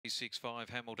26.5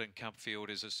 Hamilton Cup field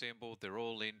is assembled. They're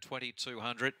all in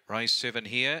 2200. Race 7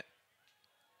 here.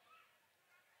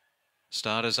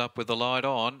 Starters up with the light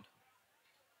on.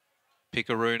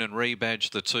 Pickeroon and Rebadge,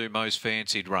 the two most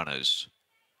fancied runners.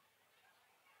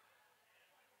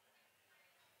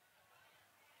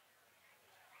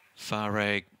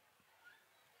 Farag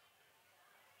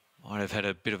might have had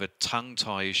a bit of a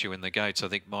tongue-tie issue in the gates. I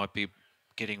think might be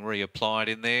getting reapplied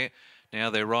in there. Now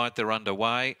they're right, they're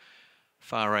underway.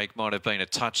 Farag might have been a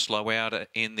touch slow out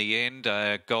in the end.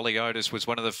 Golly Otis was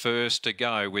one of the first to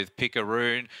go with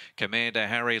Pickeroon, Commander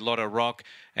Harry, Lotta Rock,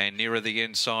 and nearer the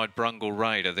inside, Brungle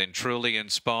Raider. Then Truly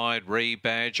Inspired,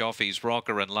 Rebadge, Offie's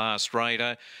Rocker, and Last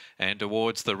Raider. And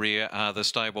towards the rear are the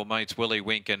stablemates Willie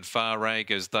Wink and Farag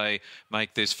as they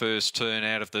make this first turn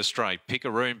out of the straight.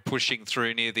 Pickeroon pushing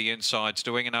through near the insides,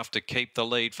 doing enough to keep the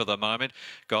lead for the moment.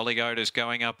 Golly Otis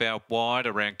going up out wide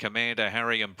around Commander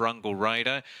Harry and Brungle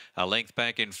Raider. A length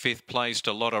back in 5th place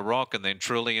to Lotta Rock, and then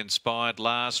Truly Inspired,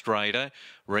 Last Raider.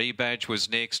 Rebadge was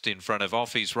next in front of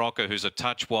Offie's Rocker, who's a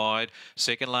touch wide.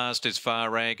 Second last is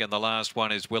Farag, and the last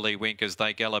one is Willie Wink as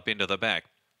they gallop into the back.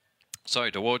 So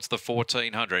towards the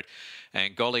 1400,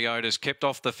 and Golly Otis kept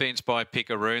off the fence by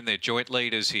Pickeroon. They're joint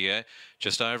leaders here.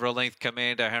 Just over a length,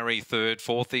 Commander Harry third.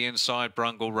 Fourth, the inside,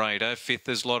 Brungle Raider. Fifth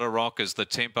is Lotta Rock as the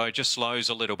tempo just slows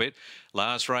a little bit.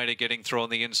 Last Raider getting through on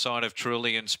the inside of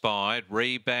Truly Inspired.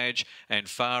 Rebadge and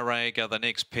Farag are the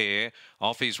next pair.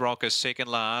 Offie's Rocker second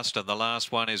last, and the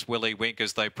last one is Willie Wink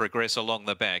as they progress along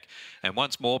the back. And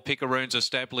once more, Pickeroon's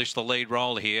established the lead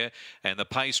role here, and the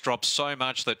pace drops so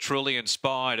much that Truly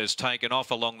Inspired has taken off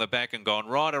along the back and gone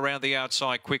right around the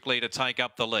outside quickly to take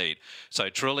up the lead. So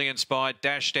Truly Inspired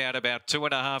dashed out about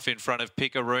 2.5 in front of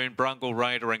Pickeroon, Brungle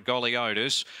Raider and Golly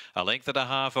Otis. A length and a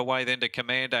half away then to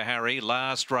Commander Harry,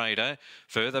 Last Raider.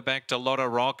 Further back to Lotta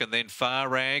Rock, and then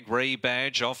Farag,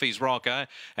 Rebadge, Offie's Rocker,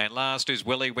 and last is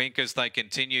Willie Wink as they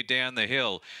continue down the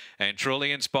hill. And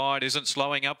Truly Inspired isn't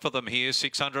slowing up for them here.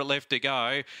 600 left to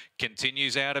go.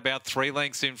 Continues out about 3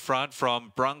 lengths in front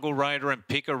from Brungle Raider and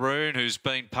Pickeroon, who's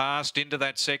been passed into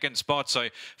that second spot. So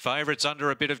favourites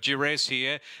under a bit of duress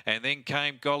here. And then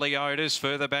came Golly Otis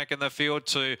further back in the field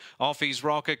to Offie's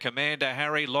Rocker, Commander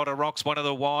Harry. Lotta Rock's one of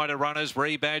the wider runners.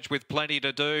 Rebadge with plenty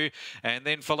to do. And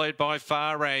then followed by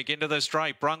Farag into the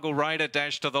straight. Brungle Raider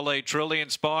dashed to the lead. Truly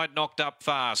Inspired knocked up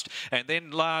fast. And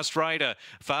then Last Raider.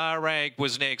 Farag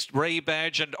was next.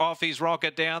 Rebadge and Offie's Rocker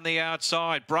down the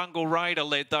outside. Brungle Raider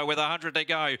led though with 100 to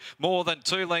go. More than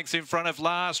 2 lengths in front of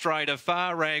Last Raider.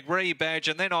 Farag, Rebadge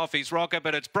and then Offie's Rocker.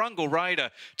 But it's Brungle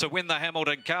Raider to win the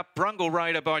Hamilton Cup. Brungle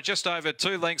Raider by just over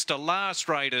 2 lengths to Last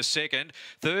Raider second.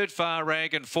 Third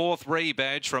Farag and fourth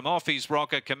Rebadge from Offie's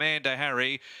Rocker, Commander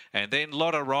Harry. And then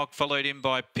Lotta Rock followed in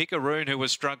by Pickeroon, who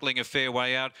was struggling a fair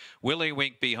way out. Willie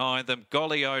Wink behind them.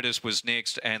 Golly Otis was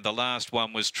next, and the last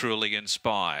one was Truly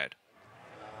Inspired.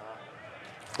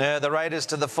 The Raiders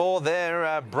to the fore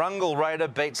there. Brungle Raider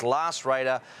beats Last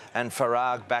Raider and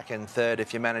Farag back in third.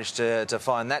 If you manage to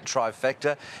find that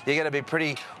trifecta, you're going to be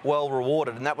pretty well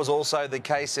rewarded. And that was also the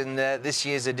case in this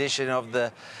year's edition of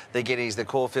the Guineas, the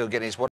Caulfield Guineas.